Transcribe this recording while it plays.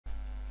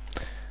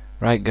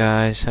Right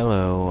guys,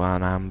 hello,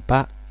 and I'm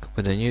back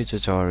with a new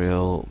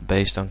tutorial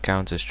based on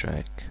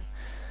Counter-Strike.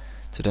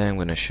 Today I'm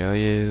going to show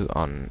you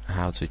on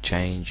how to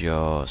change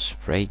your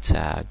spray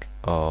tag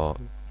or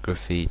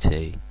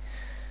graffiti.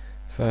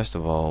 First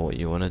of all, what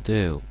you want to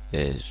do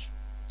is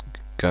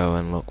go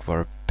and look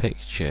for a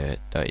picture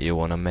that you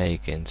want to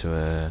make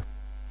into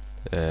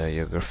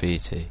your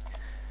graffiti.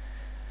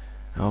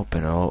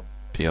 Open up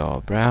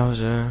your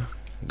browser,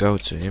 go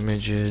to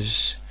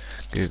images,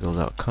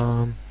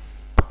 google.com.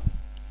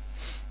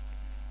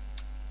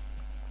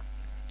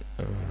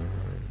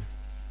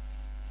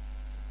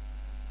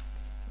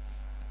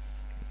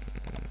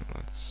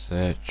 Let's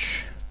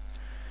search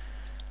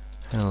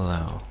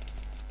hello.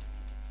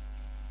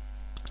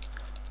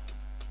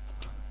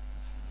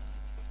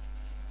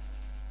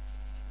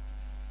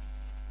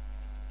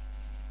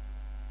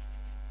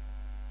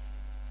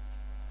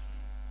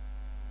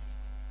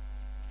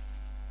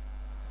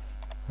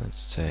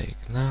 Let's take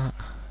that.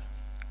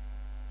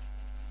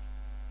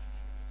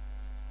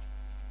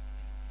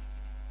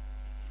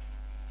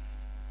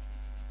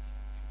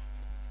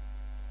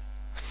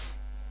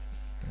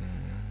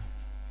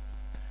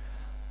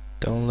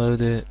 Download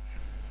it.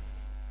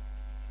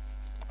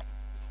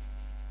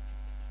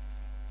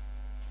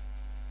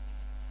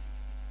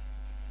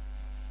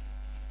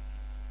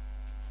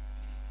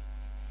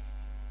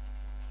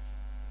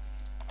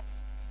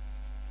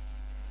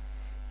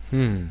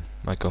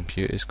 My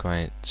computer is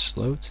quite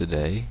slow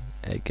today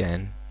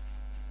again.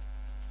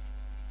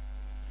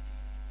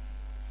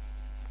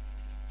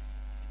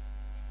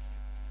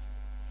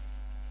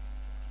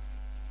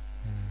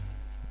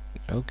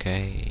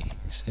 Okay,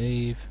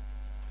 save.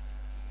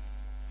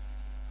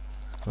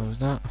 Close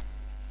that.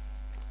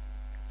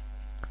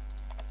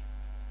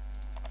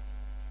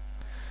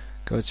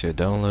 Go to your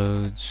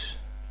downloads,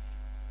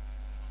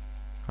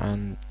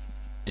 and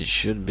it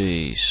should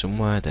be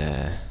somewhere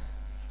there.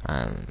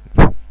 And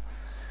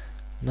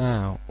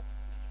now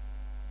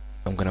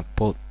I'm gonna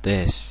put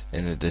this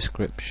in the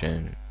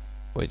description,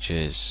 which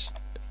is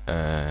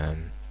a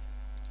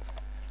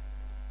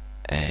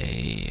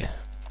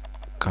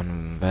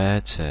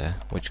converter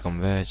which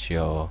converts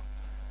your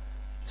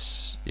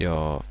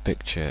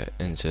picture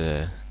into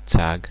the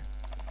tag.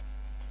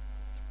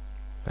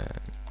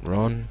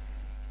 Run,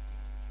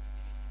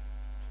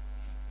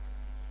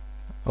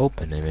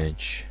 open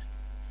image,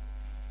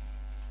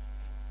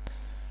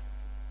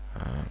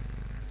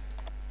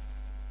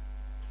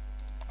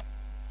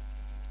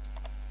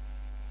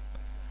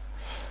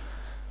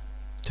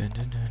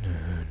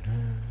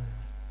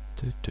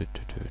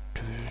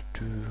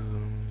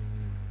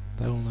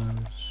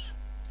 downloads,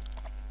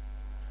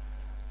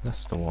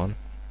 that's the one,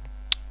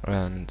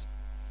 and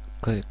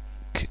click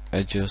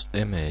adjust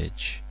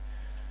image,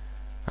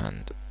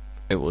 and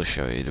it will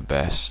show you the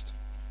best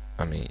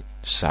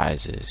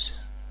sizes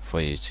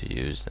for you to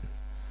use them.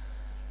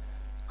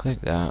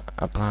 Click that,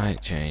 apply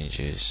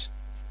changes,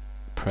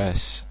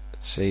 press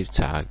save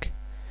tag,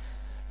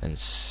 and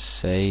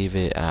save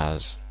it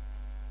as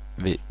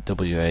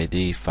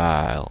WAD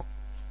file,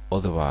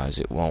 otherwise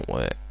it won't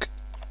work.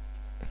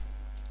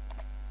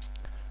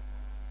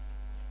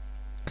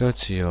 Go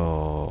to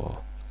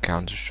your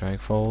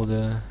Counter-Strike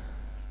folder,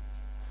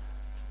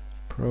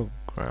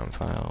 program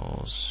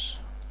files,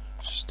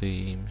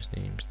 Steam,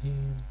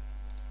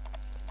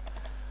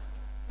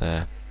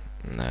 there,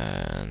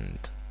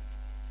 and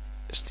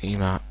Steam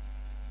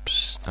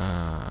apps,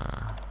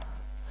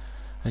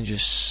 and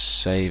just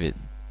save it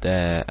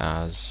there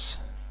as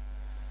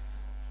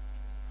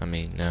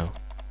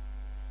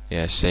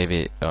save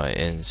it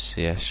in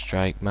CS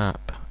Strike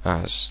map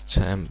as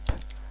temp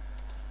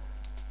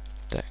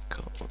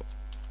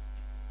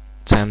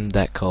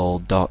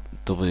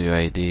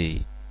decal.wad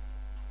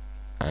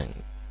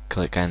and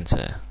click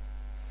enter.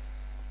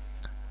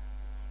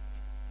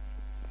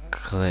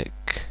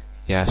 Click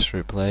yes,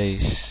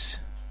 replace,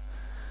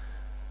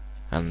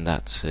 and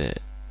that's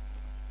it.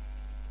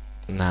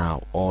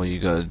 Now all you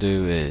gotta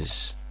do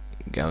is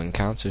go in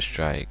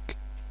Counter-Strike,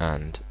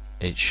 and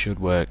it should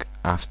work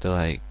after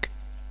like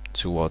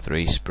 2 or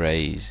 3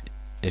 sprays.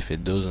 If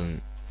it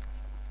doesn't,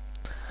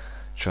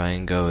 try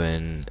and go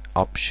in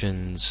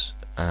options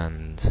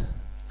and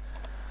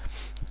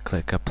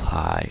click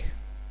apply.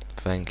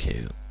 Thank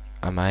you.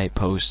 I might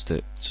post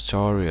a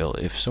tutorial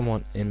if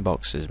someone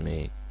inboxes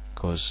me,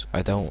 because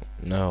I don't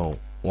know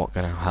what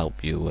can I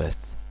help you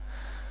with.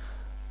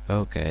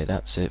 Okay,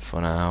 that's it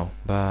for now.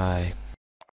 Bye.